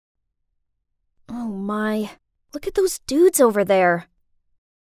Oh my, look at those dudes over there.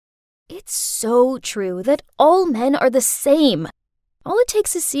 It's so true that all men are the same. All it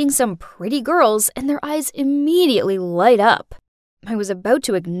takes is seeing some pretty girls and their eyes immediately light up. I was about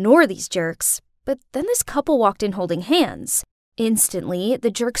to ignore these jerks, but then this couple walked in holding hands. Instantly,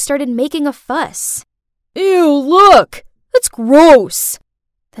 the jerks started making a fuss. Ew, look! That's gross!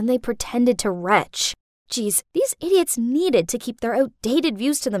 Then they pretended to retch. Geez, these idiots needed to keep their outdated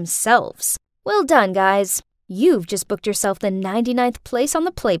views to themselves. Well done, guys. You've just booked yourself the 99th place on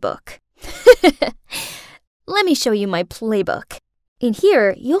the playbook. Let me show you my playbook. In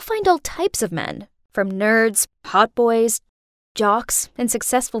here, you'll find all types of men, from nerds, hot boys, jocks, and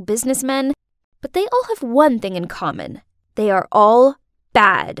successful businessmen. But they all have one thing in common. They are all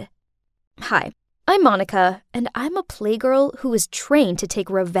bad. Hi, I'm Monica, and I'm a playgirl who is trained to take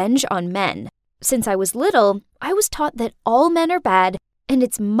revenge on men. Since I was little, I was taught that all men are bad, and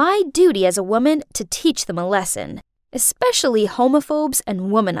it's my duty as a woman to teach them a lesson, especially homophobes and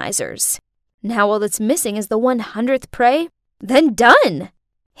womanizers. Now all that's missing is the 100th prey? Then done!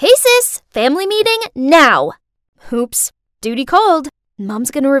 Hey sis, family meeting now! Oops, duty called.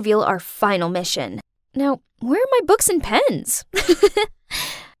 Mom's gonna reveal our final mission. Now, where are my books and pens?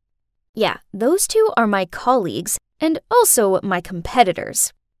 Yeah, those two are my colleagues and also my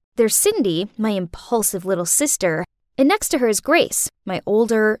competitors. There's Cindy, my impulsive little sister, and next to her is Grace, my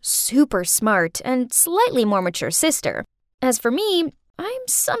older, super smart, and slightly more mature sister. As for me, I'm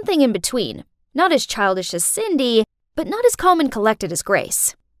something in between. Not as childish as Cindy, but not as calm and collected as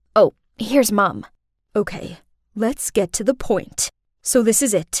Grace. Oh, here's Mom. Okay, let's get to the point. So this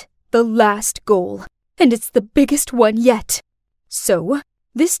is it, the last goal, and it's the biggest one yet. So,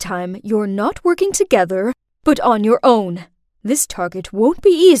 this time you're not working together, but on your own. This target won't be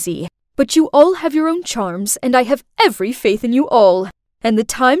easy, but you all have your own charms, and I have every faith in you all. And the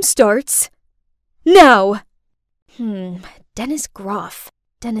time starts now. Dennis Groff.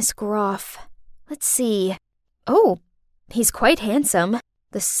 Let's see. Oh, he's quite handsome.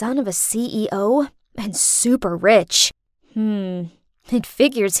 The son of a CEO and super rich. It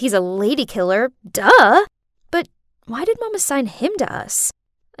figures he's a lady killer, duh! But why did Mom assign him to us?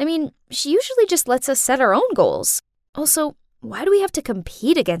 I mean, she usually just lets us set our own goals. Also, why do we have to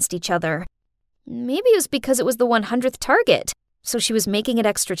compete against each other? Maybe it was because it was the 100th target, so she was making it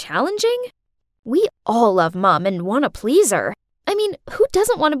extra challenging? We all love Mom and want to please her. I mean, who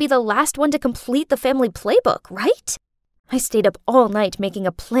doesn't want to be the last one to complete the family playbook, right? I stayed up all night making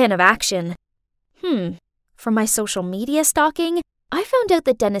a plan of action. From my social media stalking, I found out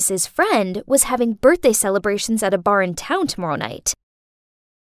that Dennis's friend was having birthday celebrations at a bar in town tomorrow night.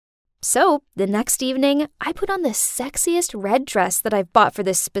 So, the next evening, I put on the sexiest red dress that I've bought for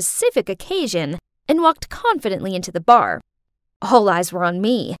this specific occasion and walked confidently into the bar. All eyes were on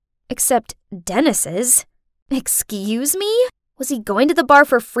me, except Dennis's. Excuse me? Was he going to the bar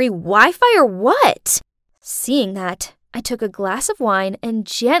for free Wi-Fi or what? Seeing that, I took a glass of wine and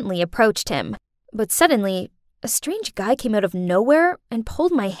gently approached him. But suddenly, a strange guy came out of nowhere and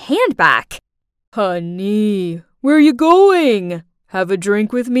pulled my hand back. Honey, where are you going? Have a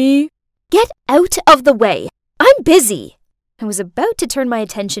drink with me? Get out of the way. I'm busy. I was about to turn my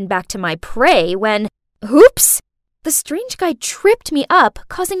attention back to my prey when, oops! The strange guy tripped me up,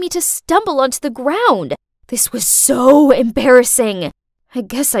 causing me to stumble onto the ground. This was so embarrassing. I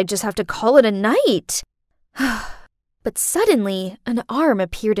guess I just have to call it a night. But suddenly, an arm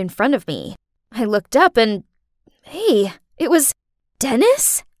appeared in front of me. I looked up and, hey, it was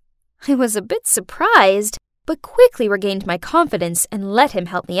Dennis? I was a bit surprised, but quickly regained my confidence and let him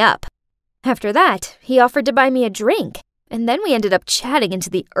help me up. After that, he offered to buy me a drink, and then we ended up chatting into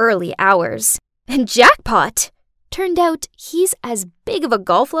the early hours. And jackpot! Turned out he's as big of a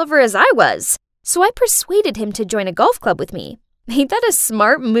golf lover as I was, so I persuaded him to join a golf club with me. Ain't that a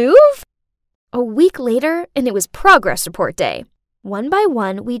smart move? A week later, and it was progress report day. One by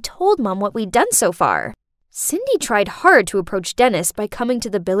one, we told Mom what we'd done so far. Cindy tried hard to approach Dennis by coming to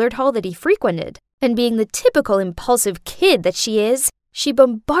the billiard hall that he frequented, and being the typical impulsive kid that she is, she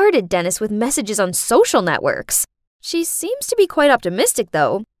bombarded Dennis with messages on social networks. She seems to be quite optimistic,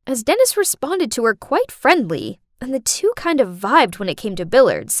 though, as Dennis responded to her quite friendly, and the two kind of vibed when it came to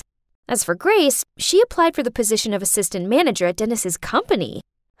billiards. As for Grace, she applied for the position of assistant manager at Dennis's company.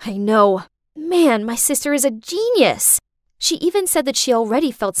 I know. Man, my sister is a genius. She even said that she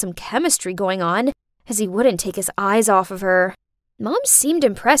already felt some chemistry going on, as he wouldn't take his eyes off of her. Mom seemed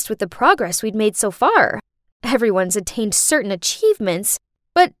impressed with the progress we'd made so far. Everyone's attained certain achievements,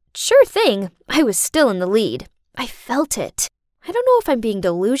 but sure thing, I was still in the lead. I felt it. I don't know if I'm being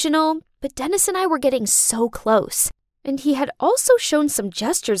delusional, but Dennis and I were getting so close, and he had also shown some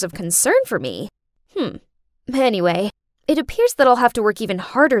gestures of concern for me. Anyway, it appears that I'll have to work even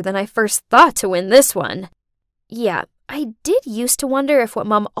harder than I first thought to win this one. Yeah, I did used to wonder if what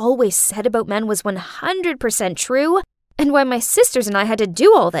Mom always said about men was 100% true, and why my sisters and I had to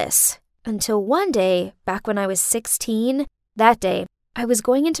do all this. Until one day, back when I was 16, that day, I was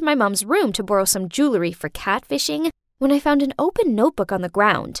going into my mom's room to borrow some jewelry for catfishing when I found an open notebook on the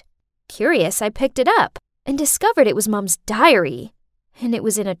ground. Curious, I picked it up and discovered it was Mom's diary. And it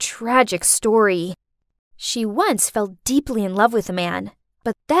was in a tragic story. She once fell deeply in love with a man,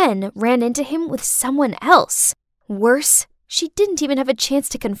 but then ran into him with someone else. Worse, she didn't even have a chance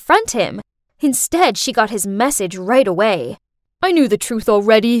to confront him. Instead, she got his message right away. I knew the truth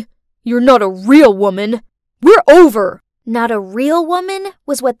already. You're not a real woman. We're over. Not a real woman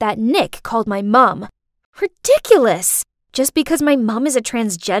was what that Nick called my mom. Ridiculous! Just because my mom is a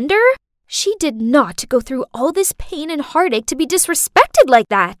transgender? She did not go through all this pain and heartache to be disrespected like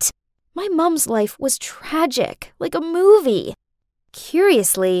that. My mom's life was tragic, like a movie.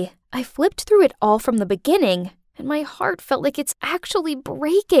 Curiously, I flipped through it all from the beginning, and my heart felt like it's actually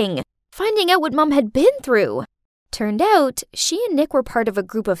breaking, finding out what Mom had been through. Turned out, she and Nick were part of a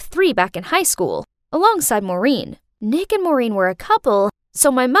group of 3 back in high school, alongside Maureen. Nick and Maureen were a couple,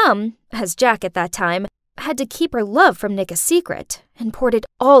 so my mom, as Jack at that time, had to keep her love from Nick a secret and poured it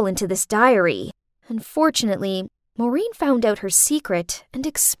all into this diary. Unfortunately, Maureen found out her secret and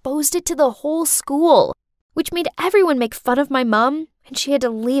exposed it to the whole school, which made everyone make fun of my mom, and she had to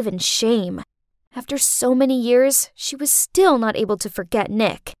leave in shame. After so many years, she was still not able to forget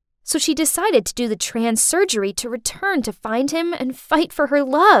Nick, so she decided to do the trans surgery to return to find him and fight for her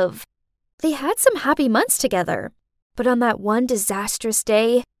love. They had some happy months together, but on that one disastrous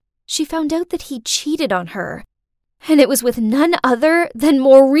day, she found out that he cheated on her. And it was with none other than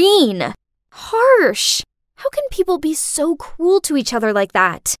Maureen. Harsh! How can people be so cruel to each other like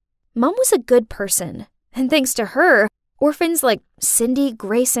that? Mom was a good person, and thanks to her, orphans like Cindy,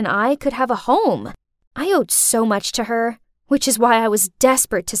 Grace, and I could have a home. I owed so much to her, which is why I was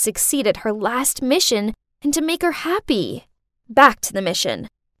desperate to succeed at her last mission and to make her happy. Back to the mission.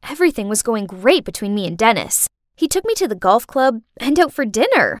 Everything was going great between me and Dennis. He took me to the golf club and out for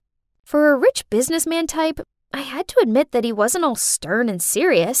dinner. For a rich businessman type, I had to admit that he wasn't all stern and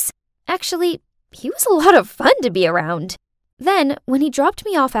serious. Actually, he was a lot of fun to be around. Then, when he dropped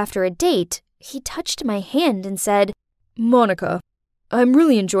me off after a date, he touched my hand and said, Monica, I'm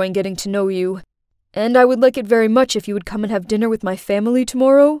really enjoying getting to know you, and I would like it very much if you would come and have dinner with my family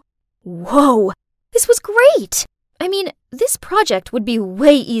tomorrow. Whoa, this was great! I mean, this project would be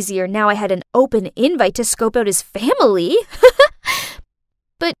way easier now I had an open invite to scope out his family.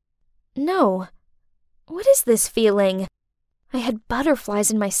 But no, what is this feeling? I had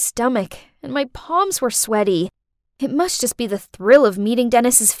butterflies in my stomach, and my palms were sweaty. It must just be the thrill of meeting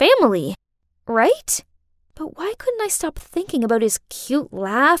Dennis's family, right? But why couldn't I stop thinking about his cute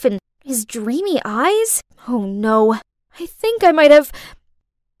laugh and his dreamy eyes? Oh no, I think I might have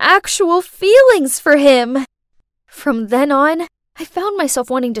actual feelings for him. From then on, I found myself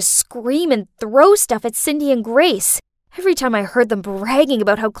wanting to scream and throw stuff at Cindy and Grace every time I heard them bragging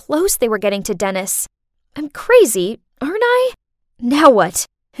about how close they were getting to Dennis. I'm crazy, aren't I? Now what?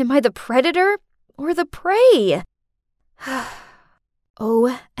 Am I the predator or the prey?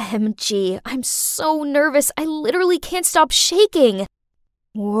 OMG, I'm so nervous, I literally can't stop shaking.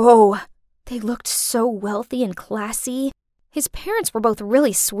 Whoa, they looked so wealthy and classy. His parents were both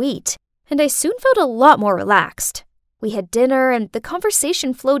really sweet, and I soon felt a lot more relaxed. We had dinner, and the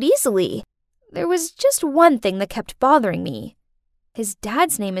conversation flowed easily. There was just one thing that kept bothering me. His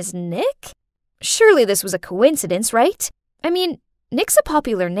dad's name is Nick? Surely this was a coincidence, right? I mean, Nick's a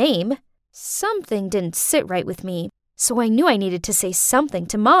popular name. Something didn't sit right with me, so I knew I needed to say something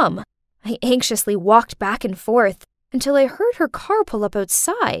to Mom. I anxiously walked back and forth until I heard her car pull up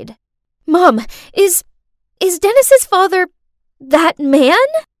outside. Mom, is Dennis's father that man?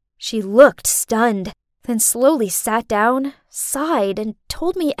 She looked stunned, then slowly sat down, sighed, and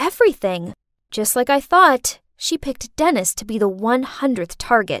told me everything. Just like I thought, she picked Dennis to be the 100th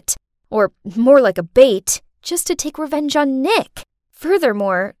target, or more like a bait, just to take revenge on Nick.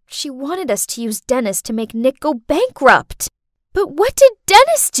 Furthermore, she wanted us to use Dennis to make Nick go bankrupt. But what did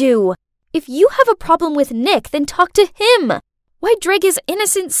Dennis do? If you have a problem with Nick, then talk to him. Why drag his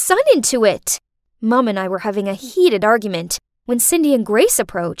innocent son into it? Mom and I were having a heated argument when Cindy and Grace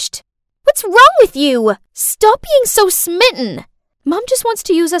approached. What's wrong with you? Stop being so smitten. Mom just wants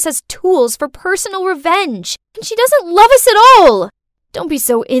to use us as tools for personal revenge, and she doesn't love us at all. Don't be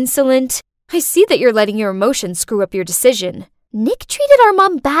so insolent. I see that you're letting your emotions screw up your decision. Nick treated our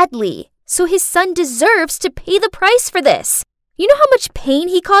mom badly, so his son deserves to pay the price for this. You know how much pain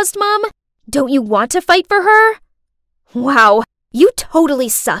he caused Mom? Don't you want to fight for her? Wow, you totally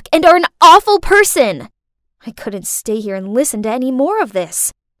suck and are an awful person. I couldn't stay here and listen to any more of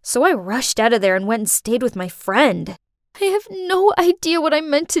this, so I rushed out of there and went and stayed with my friend. I have no idea what I'm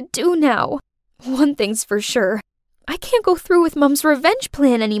meant to do now. One thing's for sure, I can't go through with Mum's revenge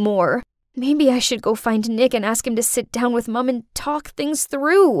plan anymore. Maybe I should go find Nick and ask him to sit down with Mum and talk things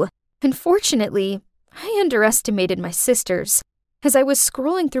through. Unfortunately, I underestimated my sisters, as I was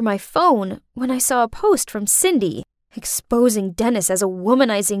scrolling through my phone when I saw a post from Cindy exposing Dennis as a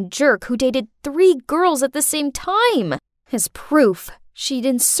womanizing jerk who dated 3 girls at the same time. As proof, she'd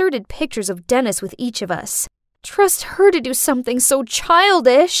inserted pictures of Dennis with each of us. Trust her to do something so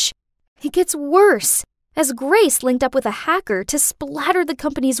childish. It gets worse, as Grace linked up with a hacker to splatter the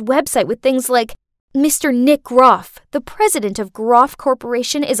company's website with things like, Mr. Nick Groff, the president of Groff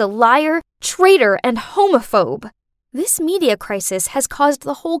Corporation, is a liar, traitor, and homophobe. This media crisis has caused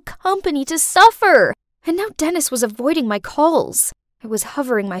the whole company to suffer, and now Dennis was avoiding my calls. I was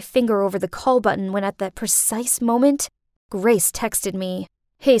hovering my finger over the call button when at that precise moment, Grace texted me,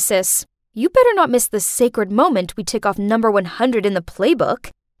 "Hey sis, you better not miss the sacred moment we tick off number 100 in the playbook.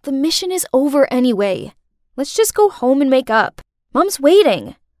 The mission is over anyway. Let's just go home and make up. Mom's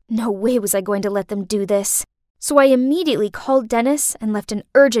waiting." No way was I going to let them do this. So I immediately called Dennis and left an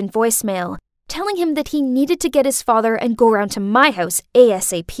urgent voicemail, telling him that he needed to get his father and go around to my house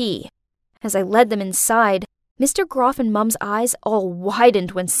ASAP. As I led them inside, Mr. Groff and Mum's eyes all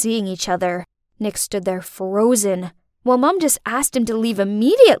widened when seeing each other. Nick stood there frozen, while Mum just asked him to leave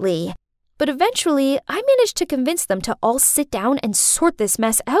immediately. But eventually, I managed to convince them to all sit down and sort this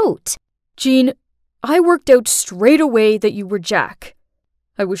mess out. Jean, I worked out straight away that you were Jack.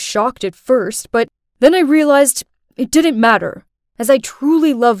 I was shocked at first, but then I realized it didn't matter, as I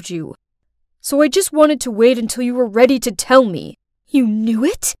truly loved you. So I just wanted to wait until you were ready to tell me. You knew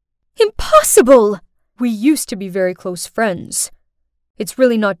it? Impossible! We used to be very close friends. It's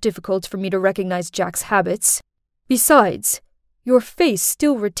really not difficult for me to recognize Jack's habits. Besides, your face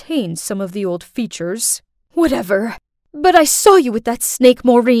still retains some of the old features. Whatever. But I saw you with that snake,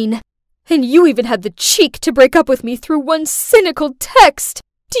 Maureen. And you even had the cheek to break up with me through one cynical text.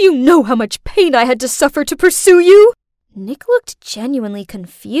 Do you know how much pain I had to suffer to pursue you? Nick looked genuinely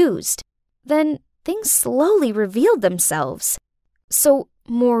confused. Then things slowly revealed themselves. So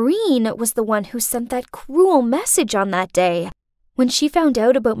Maureen was the one who sent that cruel message on that day. When she found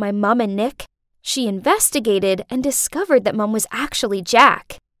out about my mum and Nick, she investigated and discovered that Mum was actually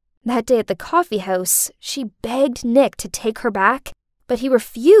Jack. That day at the coffee house, she begged Nick to take her back, but he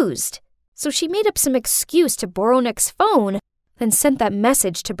refused. So she made up some excuse to borrow Nick's phone, then sent that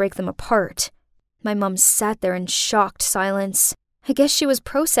message to break them apart. My mum sat there in shocked silence. I guess she was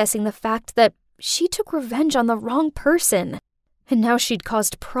processing the fact that she took revenge on the wrong person, and now she'd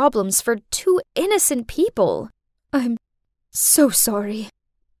caused problems for 2 innocent people. I'm so sorry.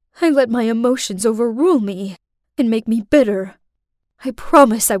 I let my emotions overrule me and make me bitter. I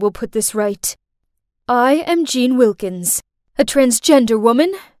promise I will put this right. I am Jean Wilkins, a transgender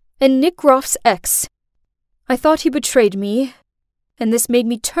woman, and Nick Groff's ex. I thought he betrayed me, and this made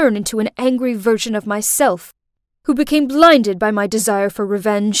me turn into an angry version of myself, who became blinded by my desire for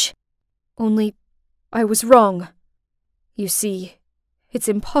revenge. Only, I was wrong. You see, it's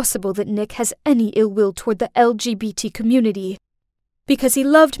impossible that Nick has any ill will toward the LGBT community, because he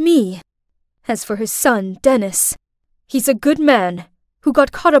loved me. As for his son, Dennis, he's a good man who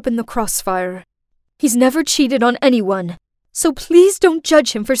got caught up in the crossfire. He's never cheated on anyone, so please don't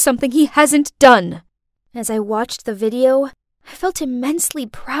judge him for something he hasn't done. As I watched the video, I felt immensely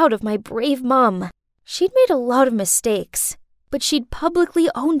proud of my brave mom. She'd made a lot of mistakes, but she'd publicly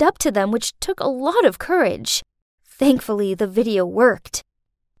owned up to them, which took a lot of courage. Thankfully, the video worked.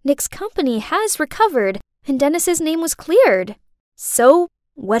 Nick's company has recovered, and Dennis's name was cleared. So,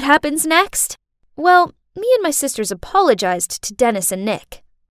 what happens next? Well, me and my sisters apologized to Dennis and Nick.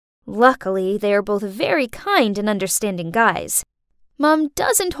 Luckily, they are both very kind and understanding guys. Mom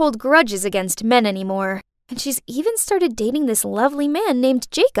doesn't hold grudges against men anymore, and she's even started dating this lovely man named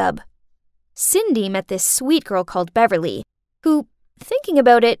Jacob. Cindy met this sweet girl called Beverly, who, thinking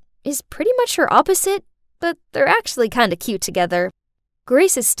about it, is pretty much her opposite, but they're actually kinda cute together.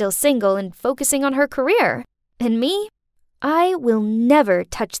 Grace is still single and focusing on her career. And me? I will never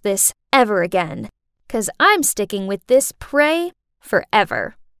touch this ever again, 'cause I'm sticking with this prey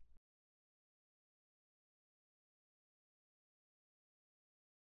forever.